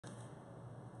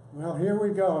Well, here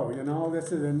we go. You know,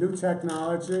 this is a new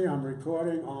technology. I'm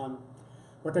recording on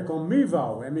what they call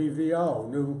MEVO, M-E-V-O,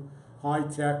 new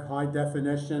high-tech,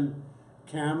 high-definition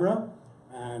camera,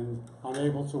 and I'm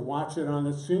able to watch it on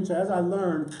the screen. So as I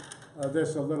learned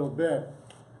this a little bit,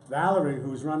 Valerie,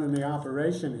 who's running the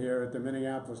operation here at the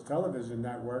Minneapolis Television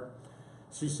Network,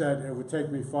 she said it would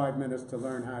take me 5 minutes to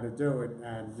learn how to do it,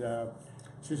 and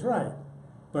she's right.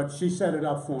 But she set it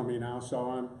up for me now,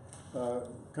 so I'm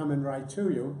coming right to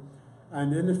you.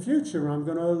 And in the future, I'm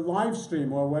going to live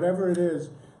stream or whatever it is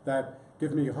that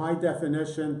give me high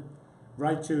definition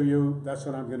right to you. That's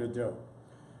what I'm going to do.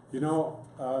 You know,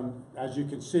 as you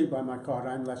can see by my card,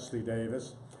 I'm Leslie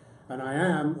Davis, and I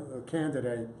am a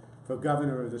candidate for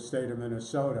governor of the state of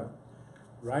Minnesota.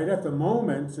 Right at the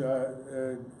moment,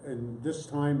 in this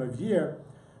time of year,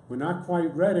 we're not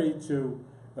quite ready to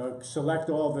select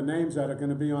all the names that are going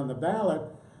to be on the ballot,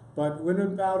 but within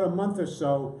about a month or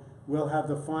so, we'll have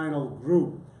the final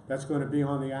group that's going to be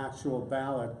on the actual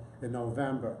ballot in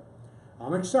November.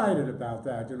 I'm excited about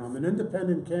that. You know, I'm an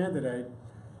independent candidate,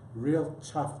 real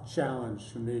tough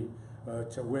challenge for me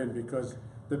to win because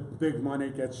the big money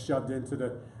gets shoved into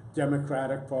the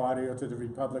Democratic Party or to the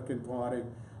Republican Party.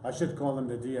 I should call them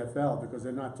the DFL because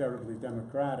they're not terribly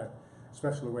democratic,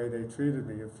 especially the way they treated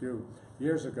me a few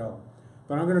years ago.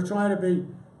 But I'm going to try to be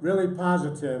really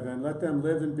positive and let them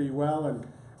live and be well, and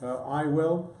I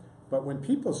will. But when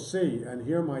people see and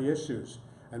hear my issues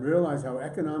and realize how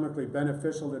economically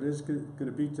beneficial it is going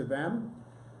to be to them,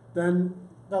 then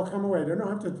they'll come away. They don't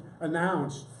have to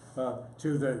announce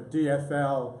to the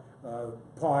DFL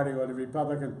party or the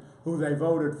Republican who they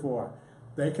voted for.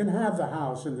 They can have the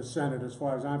House and the Senate as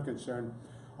far as I'm concerned.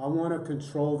 I want to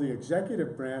control the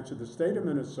executive branch of the state of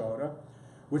Minnesota,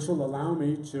 which will allow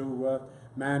me to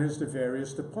manage the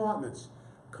various departments: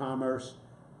 Commerce,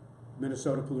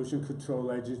 Minnesota Pollution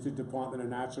Control Agency, Department of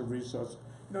Natural Resources.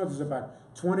 You know, there's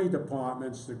about 20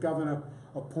 departments. The governor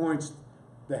appoints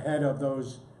the head of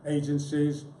those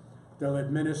agencies. They'll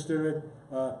administer it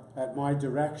at my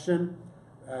direction.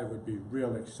 That would be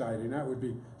real exciting. That would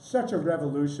be such a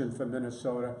revolution for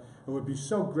Minnesota. It would be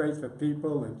so great for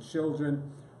people and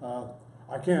children.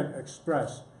 I can't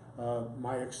express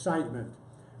my excitement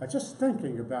just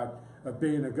thinking about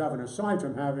being a governor, aside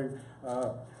from having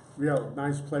real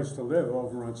nice place to live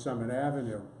over on Summit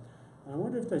Avenue. I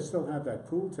wonder if they still have that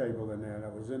pool table in there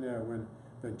that was in there when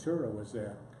Ventura was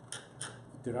there.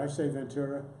 Did I say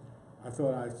Ventura? I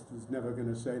thought I was never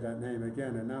going to say that name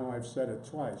again, and now I've said it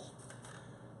twice.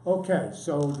 Okay,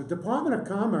 so the Department of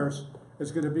Commerce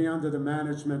is going to be under the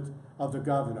management of the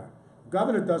governor. The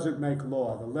governor doesn't make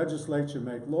law. The legislature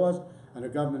make laws, and the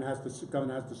governor has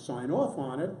to sign off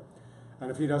on it. And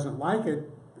if he doesn't like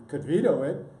it, could veto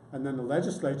it, and then the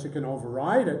legislature can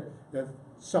override it,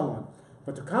 so on.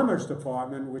 But the Commerce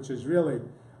Department, which is really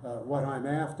what I'm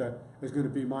after, is going to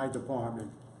be my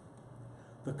department.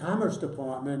 The Commerce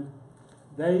Department,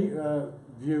 they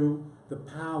view the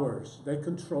powers, they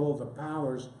control the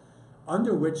powers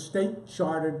under which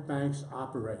state-chartered banks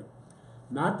operate.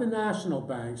 Not the national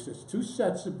banks. There's two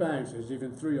sets of banks. There's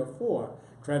even 3 or 4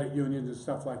 credit unions and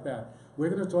stuff like that. We're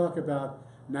going to talk about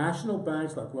national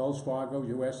banks like Wells Fargo,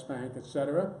 U.S. Bank,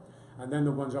 etc., and then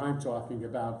the ones I'm talking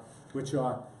about, which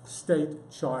are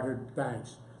state-chartered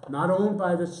banks. Not owned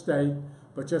by the state,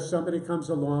 but just somebody comes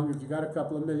along. If you got a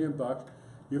couple of $1 million,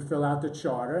 you fill out the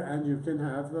charter and you can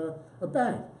have a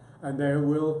bank. And they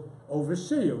will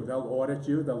oversee you. They'll audit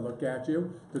you. They'll look at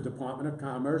you. The Department of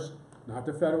Commerce, not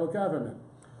the federal government.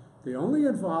 The only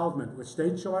involvement with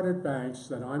state-chartered banks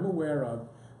that I'm aware of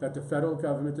that the federal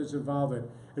government is involved in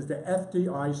is the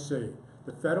FDIC,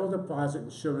 the Federal Deposit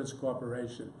Insurance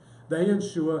Corporation. They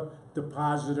insure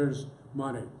depositors'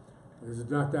 money. There's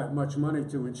not that much money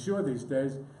to insure these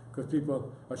days because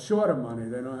people are short of money.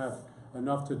 They don't have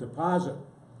enough to deposit.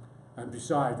 And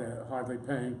besides, they're hardly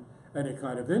paying any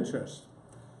kind of interest.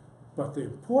 But the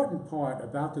important part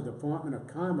about the Department of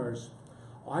Commerce,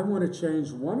 I want to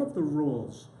change one of the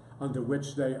rules under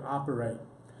which they operate,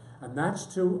 and that's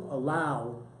to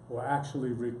allow, or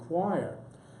actually require,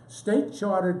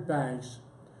 state-chartered banks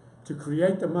to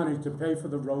create the money to pay for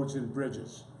the roads and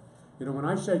bridges. You know, when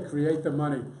I say create the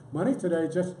money, money today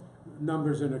just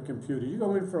numbers in a computer. You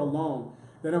go in for a loan,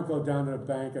 they don't go down to the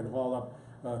bank and haul up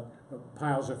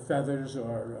piles of feathers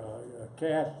or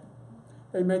cash.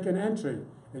 They make an entry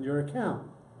in your account.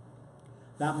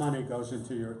 That money goes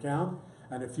into your account,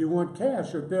 and if you want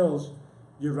cash or bills,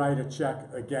 you write a check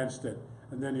against it,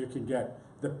 and then you can get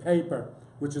the paper,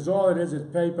 which is all it is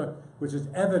paper, which is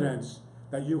evidence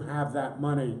that you have that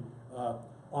money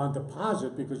on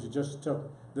deposit because you just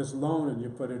took this loan and you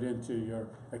put it into your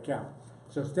account.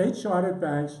 So state chartered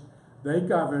banks, they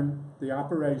govern the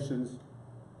operations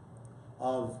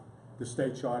of the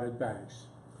state chartered banks.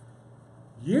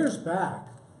 Years back,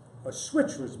 a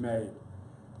switch was made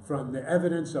from the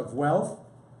evidence of wealth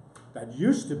that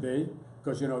used to be,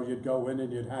 because you'd go in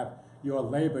and you'd have your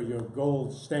labor, your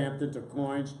gold stamped into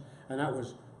coins, and that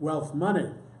was wealth money.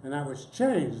 And that was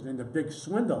changed in the big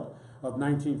swindle of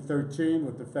 1913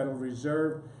 with the Federal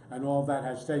Reserve, and all that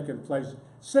has taken place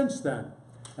since then.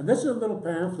 And this is a little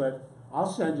pamphlet.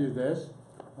 I'll send you this.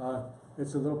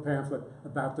 It's a little pamphlet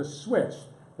about the switch.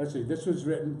 Let's see, this was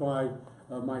written by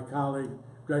my colleague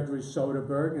Gregory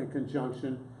Soderbergh in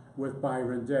conjunction with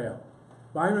Byron Dale.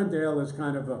 Byron Dale is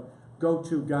kind of a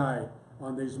go-to guy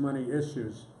on these money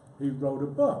issues. He wrote a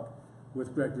book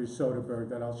with Gregory Soderbergh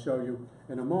that I'll show you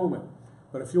in a moment.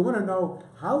 But if you want to know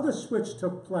how the switch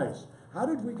took place, how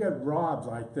did we get robbed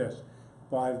like this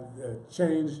by the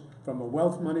change from a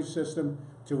wealth money system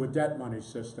to a debt money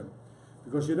system?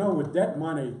 Because with debt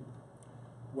money,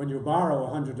 when you borrow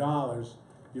 $100,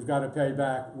 you've got to pay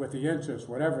back with the interest,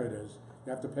 whatever it is.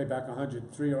 You have to pay back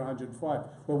 103 or 105.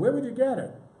 Well, where would you get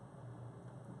it?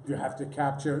 You have to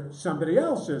capture somebody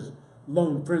else's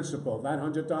loan principal. That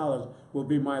 $100 will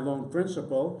be my loan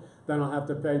principal. Then I'll have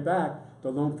to pay back the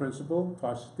loan principal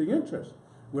plus the interest.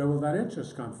 Where will that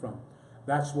interest come from?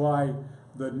 That's why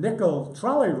the nickel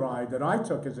trolley ride that I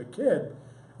took as a kid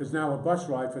is now a bus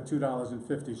ride for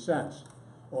 $2.50.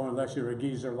 Or unless you're a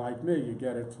geezer like me, you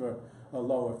get it for a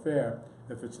lower fare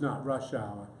if it's not rush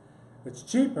hour. It's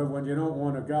cheaper when you don't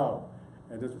want to go,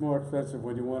 and it's more expensive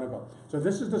when you want to go. So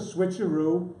this is the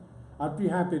switcheroo. I'd be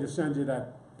happy to send you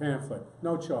that pamphlet.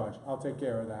 No charge. I'll take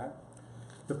care of that.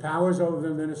 The powers over the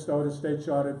Minnesota state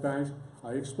chartered banks,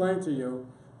 I explained to you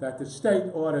that the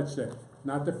state audits it,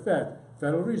 not the Fed.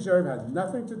 Federal Reserve has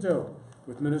nothing to do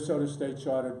with Minnesota state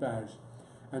chartered banks.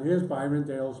 And here's Byron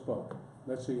Dale's book.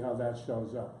 Let's see how that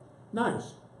shows up.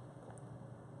 Nice.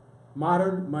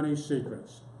 Modern Money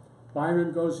Secrets.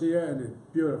 Byron goes here and it's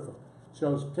beautiful.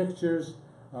 Shows pictures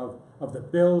of the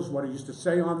bills, what he used to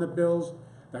say on the bills,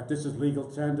 that this is legal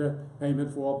tender,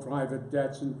 payment for all private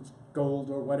debts and gold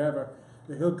or whatever.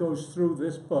 He goes through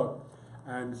this book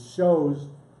and shows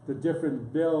the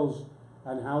different bills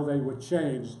and how they were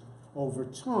changed over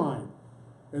time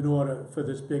in order for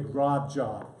this big rob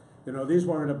job. These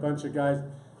weren't a bunch of guys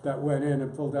that went in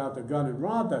and pulled out the gun and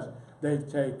robbed us. They'd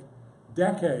take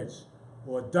decades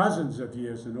or dozens of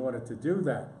years in order to do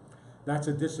that. That's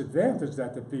a disadvantage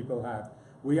that the people have.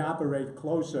 We operate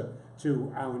closer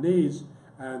to our needs,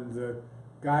 and the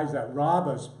guys that rob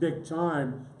us big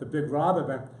time, the big robber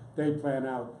bank, they plan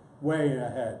out way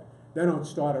ahead. They don't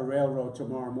start a railroad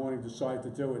tomorrow morning, decide to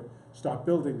do it, start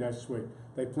building next week.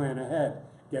 They plan ahead,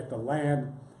 get the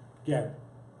land, get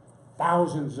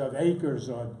thousands of acres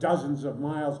or dozens of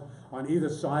miles on either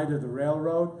side of the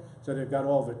railroad, so they've got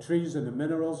all the trees and the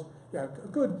minerals. Yeah,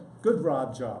 good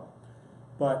rob job.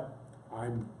 But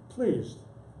I'm pleased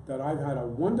that I've had a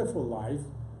wonderful life,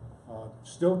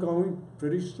 still going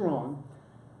pretty strong,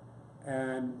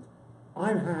 and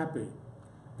I'm happy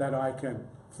that I can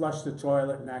flush the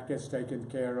toilet and that gets taken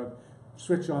care of,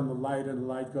 switch on the light and the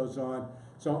light goes on.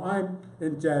 So I'm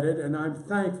indebted and I'm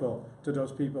thankful to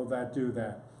those people that do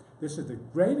that. This is the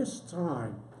greatest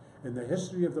time in the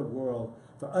history of the world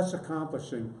for us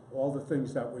accomplishing all the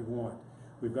things that we want.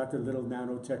 We've got the little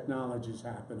nanotechnologies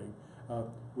happening.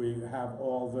 We have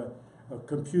all the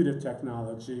computer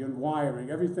technology and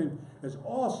wiring. Everything is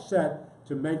all set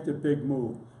to make the big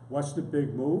move. What's the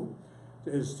big move?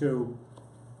 Is to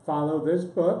follow this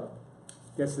book,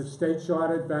 gets the state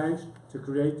chartered banks to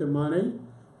create the money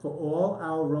for all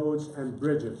our roads and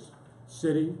bridges,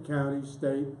 city, county,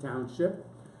 state, township.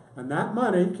 And that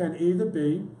money can either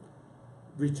be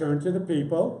returned to the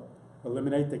people,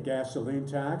 eliminate the gasoline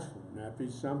tax, wouldn't that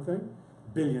be something?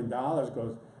 $1 billion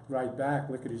goes right back,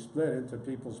 lickety-split, into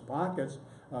people's pockets.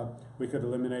 We could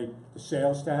eliminate the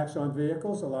sales tax on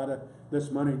vehicles. A lot of this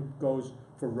money goes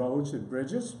for roads and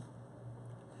bridges.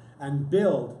 And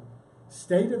build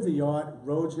state-of-the-art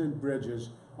roads and bridges.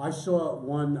 I saw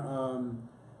one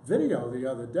video the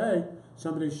other day.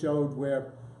 Somebody showed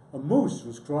where a moose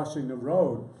was crossing the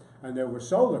road and there were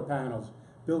solar panels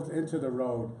built into the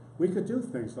road. We could do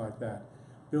things like that.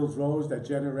 Build roads that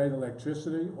generate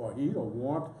electricity or heat or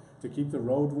warmth to keep the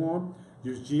road warm.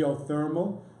 Use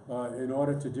geothermal in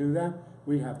order to do that.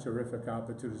 We have terrific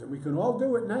opportunities, and we can all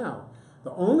do it now.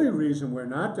 The only reason we're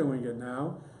not doing it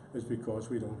now is because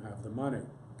we don't have the money.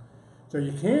 So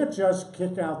you can't just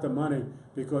kick out the money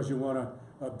because you want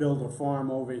to build a farm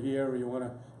over here or you want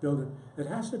to build it. It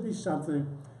has to be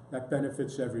something that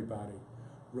benefits everybody.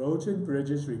 Roads and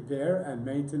bridges, repair and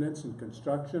maintenance and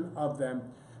construction of them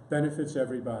benefits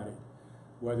everybody.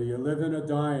 Whether you're living or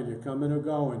dying, you're coming or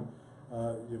going,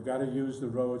 you've got to use the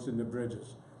roads and the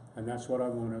bridges. And that's what I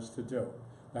want us to do.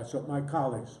 That's what my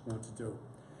colleagues want to do.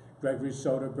 Gregory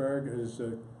Soderberg is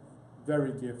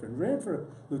very different. Ran for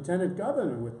lieutenant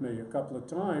governor with me a couple of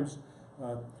times.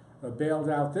 Bailed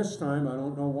out this time. I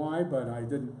don't know why, but I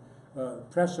didn't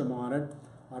press him on it.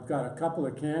 I've got a couple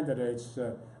of candidates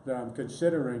that I'm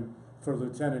considering for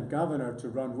lieutenant governor to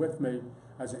run with me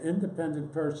as an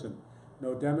independent person.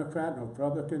 No Democrat, no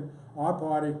Republican. Our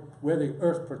party, we're the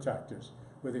Earth Protectors.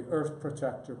 We're the Earth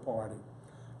Protector Party.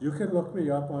 You can look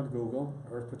me up on Google,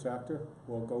 Earth Protector,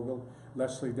 or Google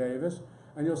Leslie Davis,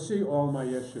 and you'll see all my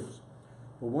issues.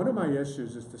 But one of my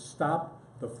issues is to stop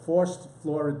the forced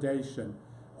fluoridation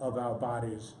of our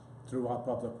bodies through our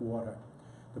public water.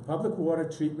 The public water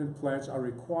treatment plants are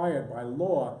required by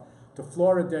law to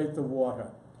fluoridate the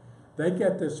water. They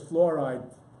get this fluoride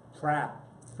crap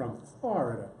from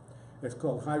Florida. It's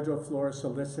called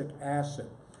hydrofluorosilicic acid.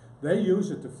 They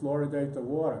use it to fluoridate the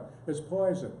water. It's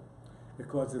poison. It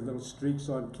causes little streaks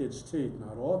on kids' teeth.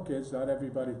 Not all kids, not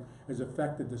everybody is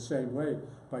affected the same way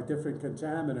by different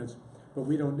contaminants, but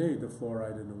we don't need the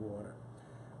fluoride in the water.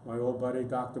 My old buddy,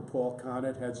 Dr. Paul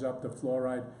Connett, heads up the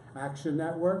Fluoride Action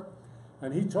Network,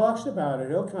 and he talks about it.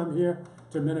 He'll come here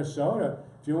to Minnesota.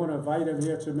 If you want to invite him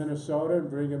here to Minnesota and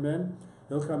bring him in,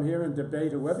 he'll come here and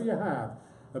debate whoever you have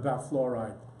about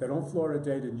fluoride. They don't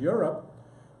fluoridate in Europe.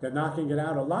 They're knocking it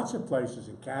out of lots of places,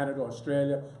 in Canada,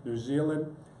 Australia, New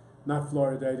Zealand, not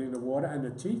fluoridating the water. And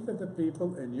the teeth of the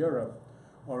people in Europe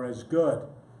are as good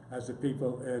as the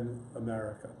people in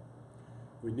America.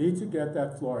 We need to get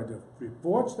that fluoride. The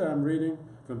reports that I'm reading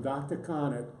from Dr.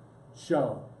 Connett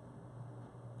show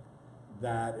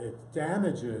that it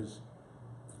damages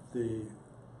the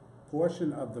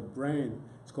portion of the brain.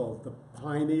 It's called the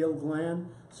pineal gland.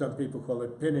 Some people call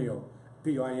it pineal,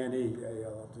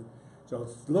 P-I-N-E-A-L. So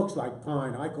it looks like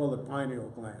pine. I call it pineal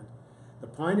gland. The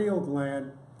pineal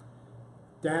gland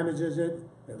damages it.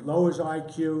 It lowers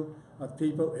IQ of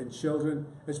people and children.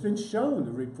 It's been shown.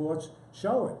 The reports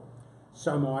show it.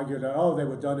 Some argue that, oh, they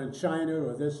were done in China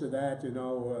or this or that. You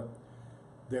know,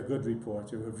 they're good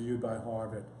reports. They were reviewed by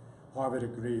Harvard. Harvard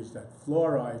agrees that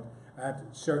fluoride at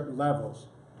certain levels,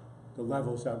 the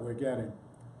levels that we're getting,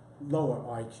 lower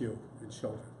IQ in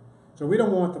children. So we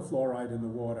don't want the fluoride in the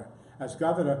water. As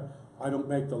governor, I don't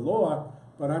make the law,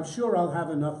 but I'm sure I'll have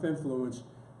enough influence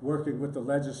working with the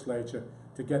legislature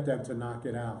to get them to knock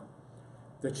it out.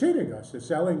 They're cheating us. They're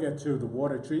selling it to the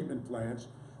water treatment plants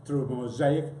through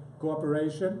Mosaic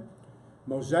Corporation.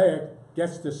 Mosaic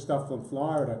gets this stuff from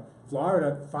Florida.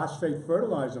 Florida phosphate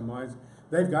fertilizer mines,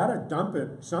 they've got to dump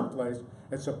it someplace.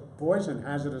 It's a poison,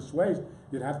 hazardous waste.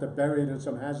 You'd have to bury it in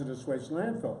some hazardous waste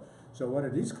landfill. So what do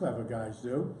these clever guys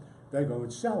do? They go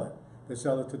and sell it. They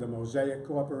sell it to the Mosaic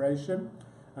Corporation,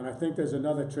 and I think there's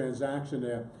another transaction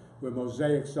there where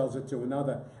Mosaic sells it to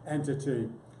another entity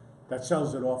that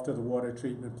sells it off to the water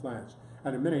treatment plants.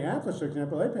 And in Minneapolis, for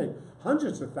example, they pay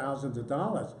hundreds of thousands of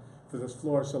dollars for this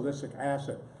fluorosilicic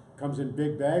acid. Comes in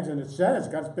big bags, and it says,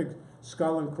 it's got this big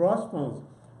skull and crossbones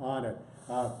on it.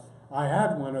 I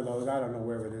had one of those. I don't know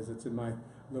where it is. It's in my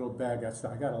little bag.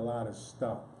 I got a lot of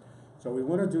stuff. So we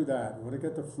want to do that. We want to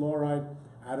get the fluoride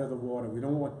out of the water. We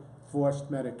don't want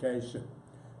forced medication.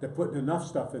 They're putting enough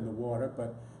stuff in the water,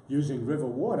 but using river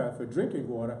water for drinking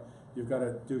water, you've got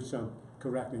to do some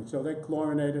correcting. So they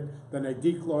chlorinate it, then they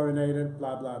dechlorinate it,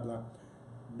 blah, blah, blah.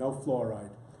 No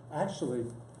fluoride. Actually,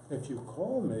 if you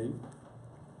call me,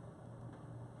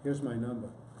 here's my number.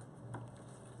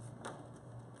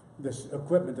 This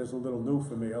equipment is a little new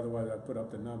for me, otherwise I'd put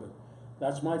up the number.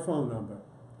 That's my phone number,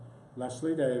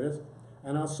 Leslie Davis,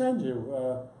 and I'll send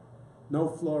you No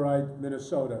Fluoride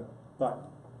Minnesota button.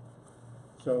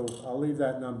 So I'll leave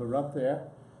that number up there.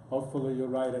 Hopefully you'll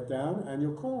write it down and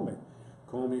you'll call me.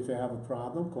 Call me if you have a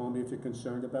problem. Call me if you're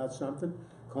concerned about something.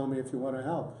 Call me if you want to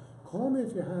help. Call me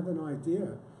if you have an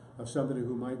idea of somebody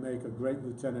who might make a great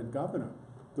lieutenant governor,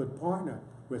 good partner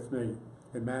with me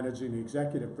in managing the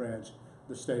executive branch of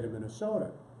the state of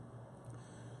Minnesota.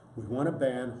 We want to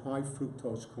ban high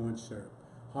fructose corn syrup.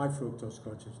 High fructose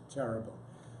corn syrup is terrible.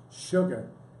 Sugar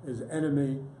is the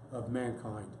enemy of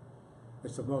mankind.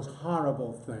 It's the most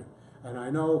horrible thing. And I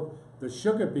know the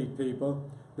sugar beet people,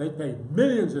 they pay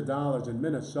millions of dollars in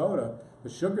Minnesota, the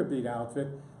sugar beet outfit,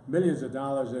 millions of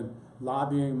dollars in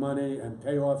lobbying money and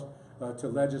payoffs to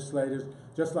legislators,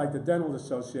 just like the Dental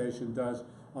Association does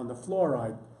on the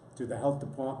fluoride to the health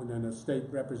department and the state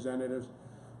representatives.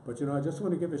 But you know, I just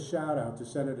want to give a shout out to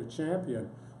Senator Champion,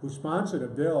 who sponsored a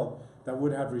bill that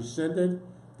would have rescinded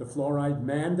the fluoride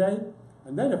mandate,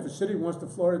 and then if the city wants to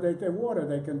fluoridate their water,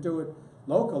 they can do it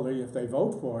locally if they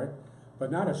vote for it,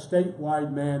 but not a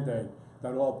statewide mandate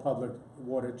that all public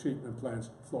water treatment plants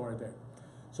fluoridate.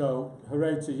 So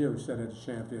hooray to you, Senator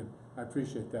Champion. I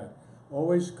appreciate that.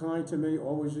 Always kind to me,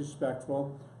 always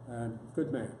respectful, and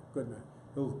good man, good man.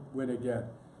 He'll win again.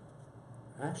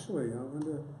 Actually, I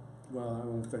wonder, well, I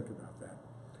won't think about that.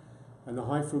 And the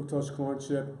high fructose corn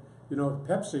chip, you know,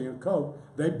 Pepsi and Coke,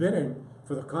 they're bidding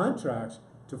for the contracts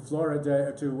to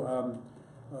fluoridate, to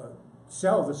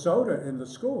sell the soda in the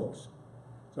schools.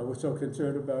 So we're so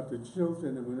concerned about the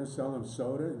children, and we're going to sell them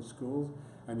soda in schools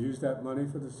and use that money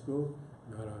for the schools?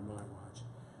 Not on my watch.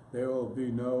 There will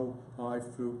be no high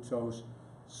fructose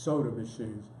soda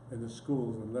machines in the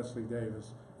schools when Leslie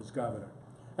Davis is governor.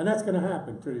 And that's going to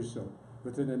happen pretty soon,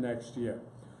 within the next year.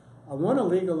 I want to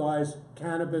legalize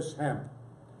cannabis hemp.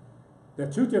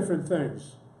 They're two different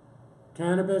things.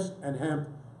 Cannabis and hemp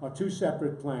are two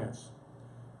separate plants.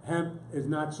 Hemp is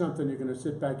not something you're going to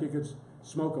sit back, you could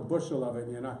smoke a bushel of it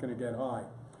and you're not going to get high.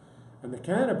 And the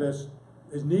cannabis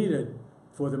is needed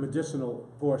for the medicinal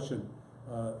portion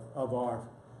of our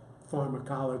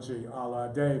pharmacology a la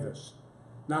Davis,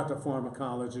 not the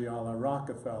pharmacology a la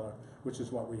Rockefeller, which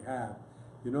is what we have.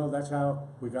 You know, that's how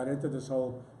we got into this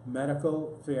whole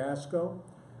medical fiasco.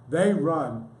 They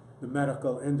run the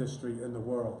medical industry in the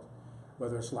world,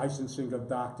 whether it's licensing of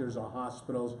doctors or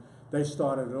hospitals. They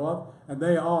started it off, and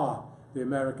they are the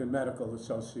American Medical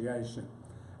Association.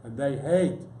 And they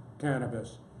hate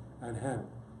cannabis and hemp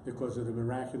because of the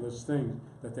miraculous things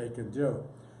that they can do.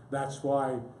 That's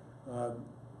why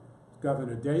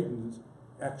Governor Dayton's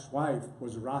ex-wife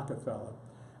was Rockefeller,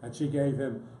 and she gave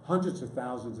him hundreds of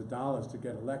thousands of dollars to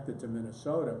get elected to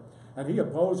Minnesota, and he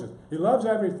opposes. He loves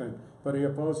everything, but he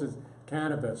opposes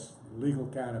cannabis, legal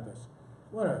cannabis.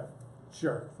 What a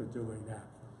jerk for doing that.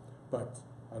 But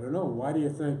I don't know, why do you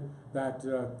think that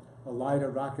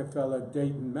Elida Rockefeller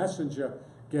Dayton Messenger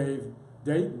gave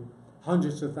Dayton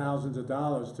hundreds of thousands of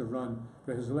dollars to run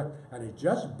for his election? And he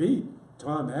just beat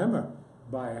Tom Emmer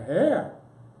by a hair.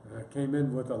 Came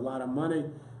in with a lot of money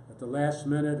at the last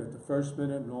minute, at the first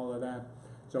minute, and all of that.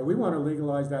 So we want to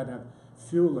legalize that and have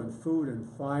fuel and food and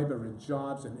fiber and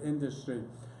jobs and industry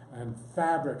and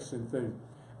fabrics and things.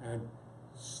 And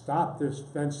stop this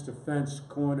fence-to-fence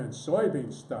corn and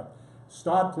soybean stuff.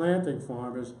 Start planting,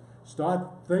 farmers. Start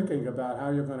thinking about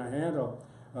how you're going to handle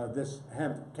this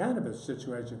hemp cannabis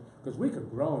situation, because we could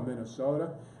grow in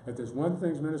Minnesota. If there's one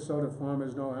thing Minnesota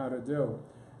farmers know how to do,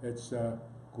 it's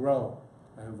grow.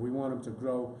 And we want them to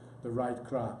grow the right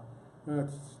crop.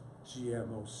 That's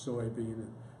GMO soybean.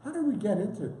 How did we get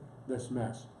into this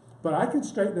mess? But I can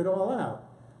straighten it all out.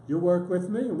 You work with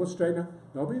me and we'll straighten it.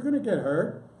 Nobody's going to get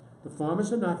hurt. The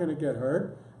farmers are not going to get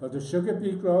hurt. The sugar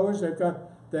beet growers, they've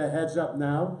got their heads up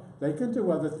now. They can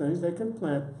do other things. They can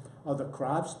plant other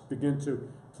crops, begin to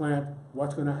plant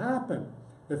what's going to happen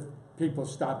if people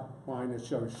stop buying the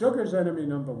sugar. Sugar's enemy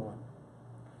number one.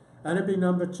 Enemy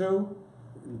number two,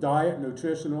 diet,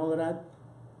 nutrition, all of that,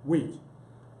 wheat.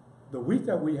 The wheat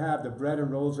that we have, the bread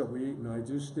and rolls that we eat, and I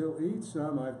do still eat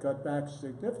some, I've cut back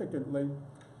significantly,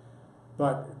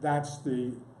 but that's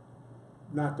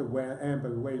not the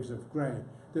amber waves of grain.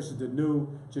 This is the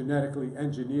new genetically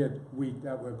engineered wheat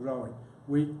that we're growing.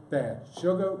 Wheat, bad.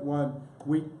 Sugar, one.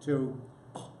 Wheat, two.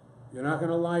 You're not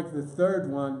going to like the third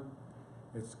one.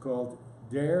 It's called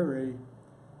dairy.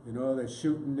 You know, they're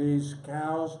shooting these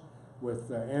cows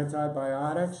with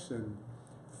antibiotics and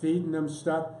feeding them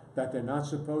stuff that they're not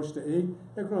supposed to eat.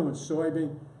 They're growing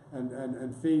soybean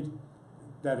and feed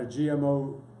that are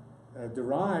GMO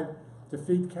derived to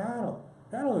feed cattle.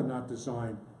 Cattle are not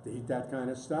designed to eat that kind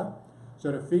of stuff.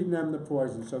 So they're feeding them the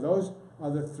poison. So those are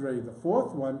the three. The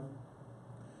fourth one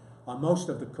are most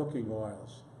of the cooking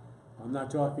oils. I'm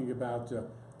not talking about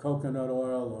coconut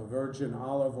oil or virgin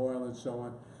olive oil and so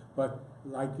on, but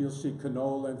like you'll see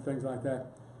canola and things like that,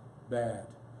 bad.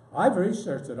 I've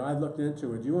researched it. I've looked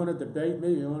into it. You want to debate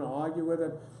me? You want to argue with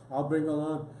it? I'll bring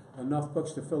along enough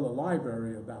books to fill a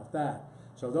library about that.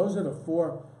 So those are the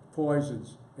four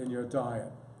poisons in your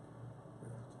diet.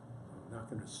 I'm not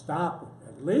going to stop.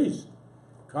 At least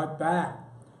cut back.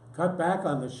 Cut back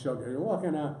on the sugar. You're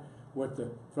walking out with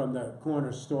from the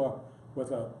corner store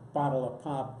with a bottle of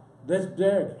pop this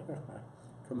big.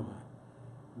 Come on.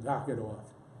 Knock it off.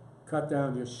 Cut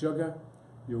down your sugar,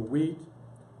 your wheat,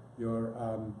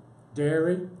 your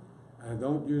dairy, and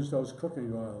don't use those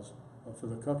cooking oils for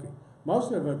the cooking.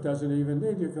 Most of it doesn't even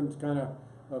need. You can kind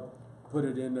of put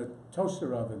it in the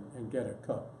toaster oven and get it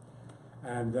cooked.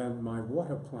 And then my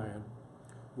water plan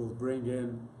will bring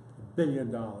in $1 billion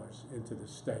into the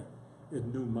state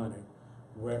in new money.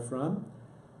 Where from?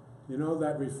 You know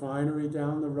that refinery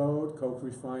down the road, Coke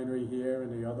Refinery here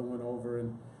and the other one over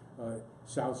in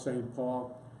South St.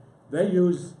 Paul? They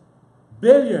use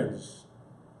billions,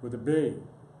 with a B,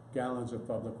 gallons of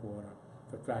public water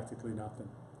for practically nothing.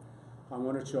 I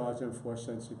want to charge them 4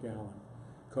 cents a gallon.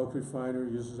 Coke Refinery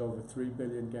uses over 3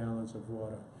 billion gallons of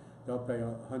water. They'll pay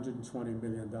 $120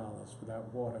 million for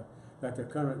that water that they're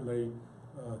currently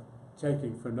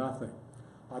taking for nothing.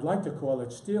 I'd like to call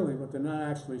it stealing, but they're not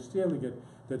actually stealing it.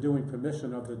 They're doing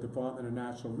permission of the Department of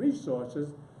Natural Resources,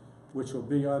 which will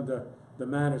be under the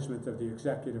management of the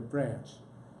executive branch,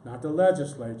 not the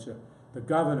legislature. The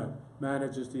governor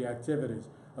manages the activities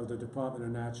of the Department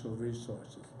of Natural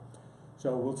Resources.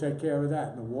 So we'll take care of that.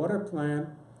 And the water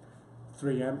plan,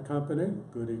 3M company,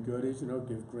 goody goodies, you know,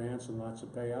 give grants and lots of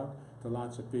payout to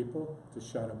lots of people to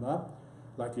shut them up.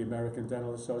 Like the American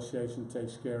Dental Association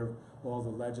takes care of all the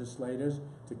legislators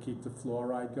to keep the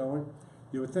fluoride going.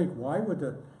 You would think, why would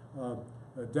the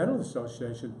Dental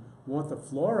Association want the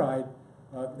fluoride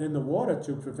in the water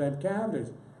to prevent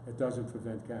cavities? It doesn't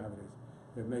prevent cavities.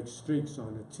 It makes streaks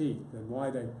on the teeth, and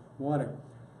why they want it.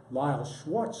 Lyle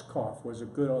Schwarzkopf was a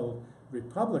good old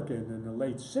Republican in the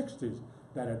late 60s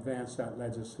that advanced that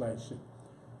legislation.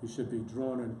 He should be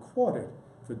drawn and quartered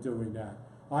for doing that.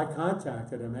 I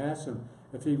contacted him, asked him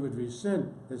if he would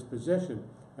rescind his position,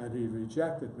 and he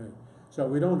rejected me. So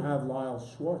we don't have Lyle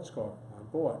Schwarzkopf on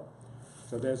board.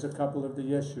 So there's a couple of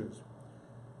the issues.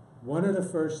 One of the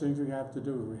first things we have to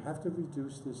do, we have to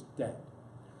reduce this debt.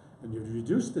 And you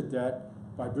reduce the debt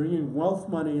by bringing wealth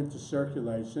money into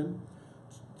circulation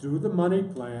through the money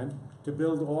plan to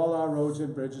build all our roads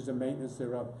and bridges and maintenance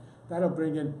thereof. That'll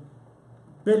bring in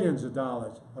billions of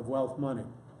dollars of wealth money.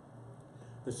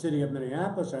 The city of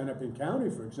Minneapolis, Hennepin County,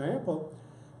 for example,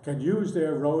 can use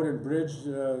their road and bridge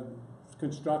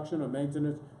construction or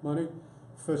maintenance money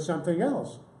for something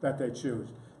else that they choose.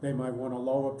 They might want to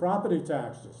lower property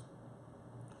taxes.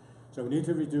 So we need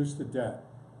to reduce the debt,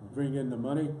 bring in the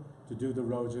money to do the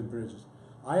roads and bridges.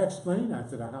 I explained that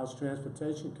to the House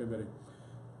Transportation Committee.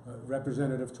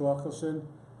 Representative Torkelson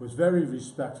was very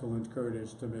respectful and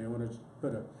courteous to me. I want to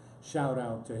put a shout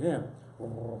out to him.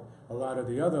 A lot of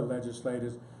the other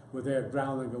legislators were there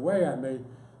growling away at me,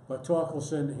 but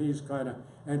Torkelson, he's kind of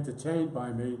entertained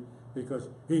by me because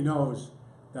he knows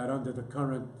that under the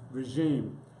current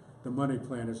regime, the money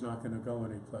plan is not going to go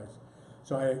anyplace.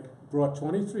 So I brought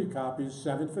 23 copies,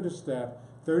 7 for the staff,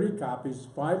 30 copies,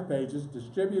 5 pages,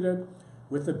 distributed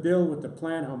with the bill, with the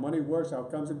plan, how money works, how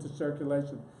it comes into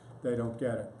circulation. They don't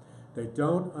get it. They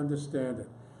don't understand it.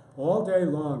 All day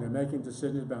long, they're making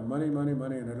decisions about money, money,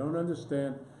 money, and they don't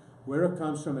understand where it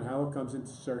comes from and how it comes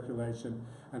into circulation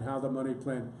and how the money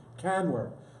plan can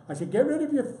work. I said, get rid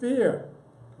of your fear.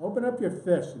 Open up your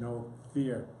fist. You know,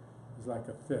 fear is like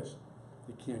a fist.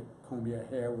 You can't comb your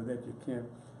hair with it. You can't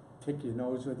pick your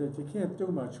nose with it. You can't do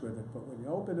much with it. But when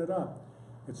you open it up,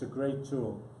 it's a great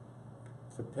tool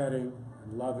for petting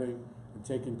and loving and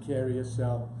taking care of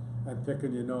yourself and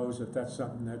picking your nose if that's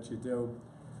something that you do.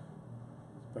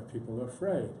 But people are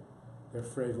afraid. They're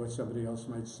afraid what somebody else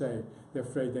might say. They're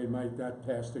afraid they might not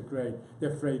pass the grade.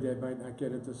 They're afraid they might not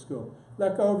get into school.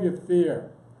 Let go of your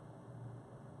fear.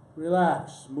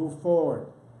 Relax. Move forward.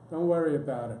 Don't worry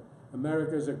about it.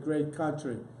 America is a great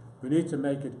country. We need to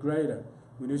make it greater.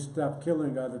 We need to stop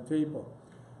killing other people.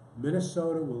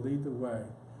 Minnesota will lead the way.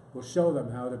 We'll show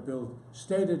them how to build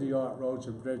state-of-the-art roads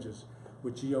and bridges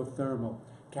with geothermal,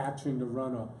 capturing the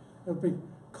runoff. It'll be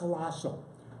colossal.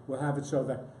 We'll have it so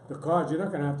that the cars, you're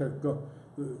not going to have to go,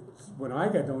 when I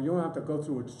get done, you don't have to go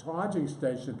through a charging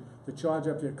station to charge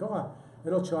up your car.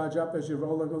 It'll charge up as you're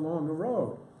rolling along the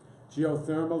road.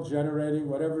 Geothermal, generating,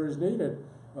 whatever is needed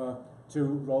to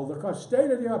roll the car.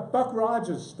 State-of-the-art, Buck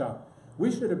Rogers stuff.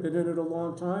 We should have been in it a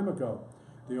long time ago.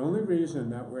 The only reason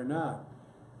that we're not,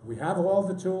 we have all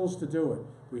the tools to do it.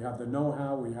 We have the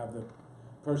know-how, we have the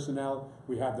personnel,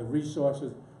 we have the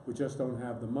resources, we just don't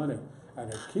have the money.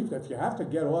 And if you have to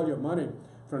get all your money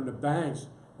from the banks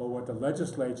or what the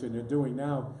legislature they're doing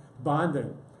now,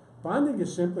 bonding. Bonding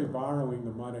is simply borrowing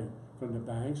the money from the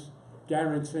banks,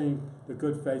 guaranteeing the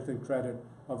good faith and credit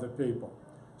of the people.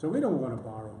 So we don't want to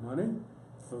borrow money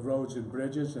for roads and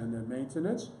bridges and their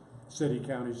maintenance, city,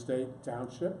 county, state,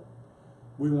 township.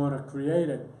 We want to create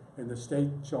it in the state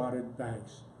chartered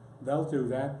banks. They'll do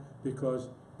that because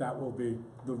that will be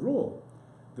the rule.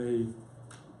 The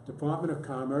Department of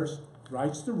Commerce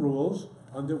writes the rules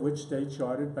under which state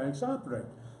chartered banks operate.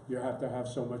 You have to have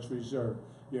so much reserve.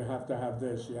 You have to have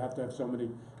this. You have to have so many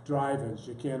drive-ins.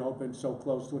 You can't open so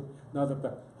close to another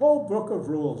bank. Whole book of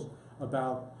rules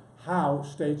about how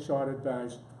state chartered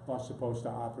banks are supposed to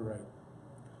operate.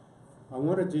 I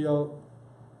want to deal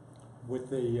with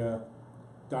the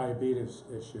diabetes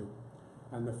issue.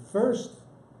 And the first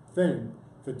thing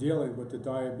for dealing with the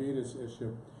diabetes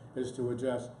issue is to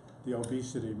address the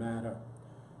obesity matter.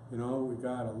 You know, we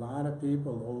got a lot of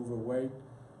people overweight,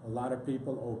 a lot of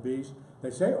people obese.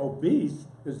 They say obese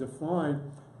is defined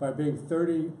by being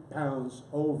 30 pounds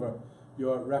over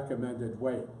your recommended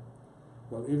weight.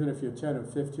 Well, even if you're 10 or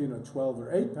 15 or 12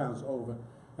 or 8 pounds over,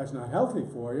 that's not healthy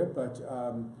for you, but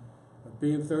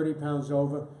being 30 pounds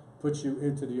over puts you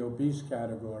into the obese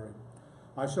category.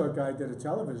 I saw a guy did a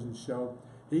television show.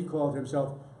 He called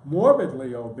himself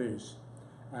morbidly obese.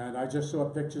 And I just saw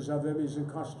pictures of him. He's in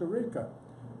Costa Rica.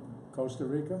 Costa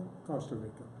Rica? Costa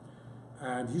Rica.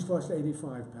 And he's lost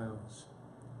 85 pounds.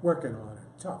 Working on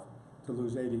it. Tough to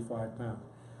lose 85 pounds.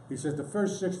 He says the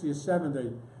first 60 or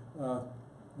 70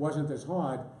 wasn't as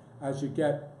hard. As you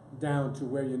get down to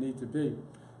where you need to be,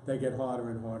 they get harder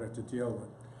and harder to deal with.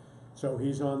 So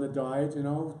he's on the diet, you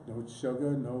know, no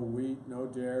sugar, no wheat, no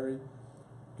dairy.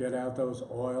 Get out those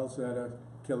oils that are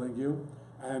killing you.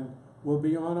 And we'll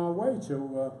be on our way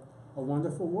to a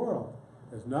wonderful world.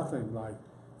 There's nothing like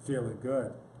feeling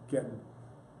good, getting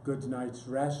good night's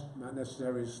rest, not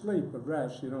necessarily sleep, but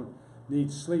rest. You don't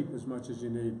need sleep as much as you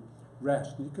need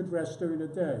rest. You could rest during the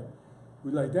day.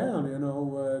 We lay down, you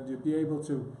know, you'll be able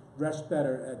to rest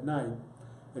better at night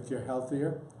if you're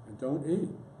healthier and don't eat.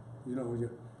 You know,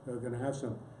 you're going to have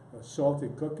some salty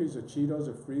cookies or Cheetos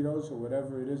or Fritos or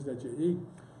whatever it is that you eat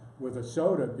with a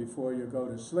soda before you go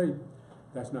to sleep.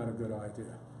 That's not a good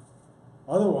idea.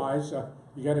 Otherwise,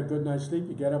 you get a good night's sleep,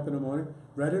 you get up in the morning,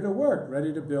 ready to work,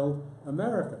 ready to build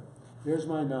America. Here's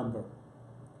my number.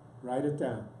 Write it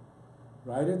down.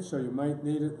 Write it so you might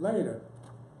need it later.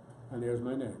 And here's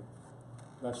my name,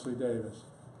 Leslie Davis.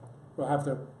 We'll have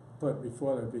to put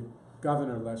before there be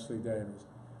Governor Leslie Davis.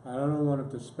 I don't want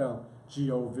him to spell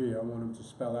G-O-V. I want him to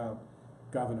spell out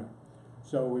governor.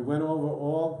 So we went over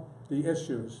all the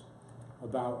issues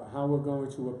about how we're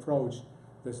going to approach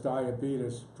this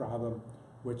diabetes problem,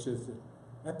 which is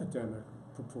epidemic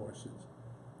proportions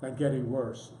and getting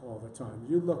worse all the time.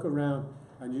 You look around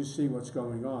and you see what's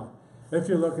going on. If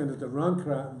you're looking at the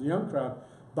young crowd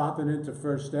bopping into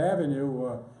First Avenue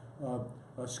or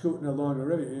scooting along the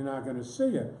river, you're not going to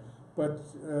see it. But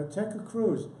take a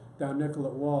cruise down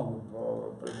Nicollet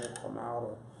Wall, and they come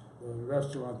out of the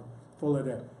restaurant full of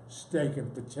their steak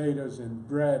and potatoes and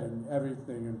bread and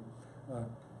everything, and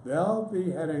they'll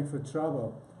be heading for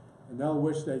trouble, and they'll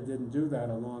wish they didn't do that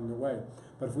along the way.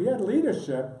 But if we had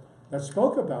leadership that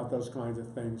spoke about those kinds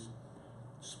of things,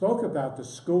 spoke about the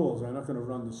schools, I'm not going to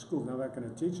run the school, I'm not going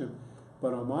to teach them,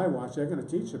 but on my watch, they're going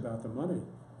to teach about the money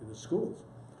in the schools.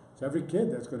 So every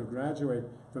kid that's going to graduate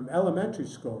from elementary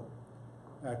school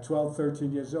at 12,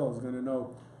 13 years old is going to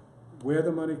know where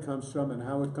the money comes from and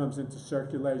how it comes into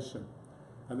circulation.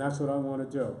 And that's what I want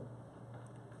to do.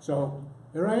 So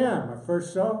here I am, my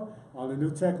first show on the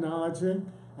new technology,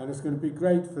 and it's going to be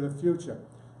great for the future.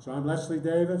 So I'm Leslie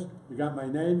Davis. You got my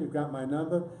name, you've got my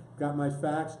number, you've got my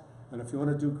fax, and if you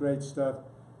want to do great stuff,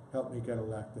 help me get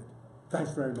elected.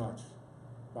 Thanks very much.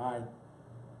 Bye.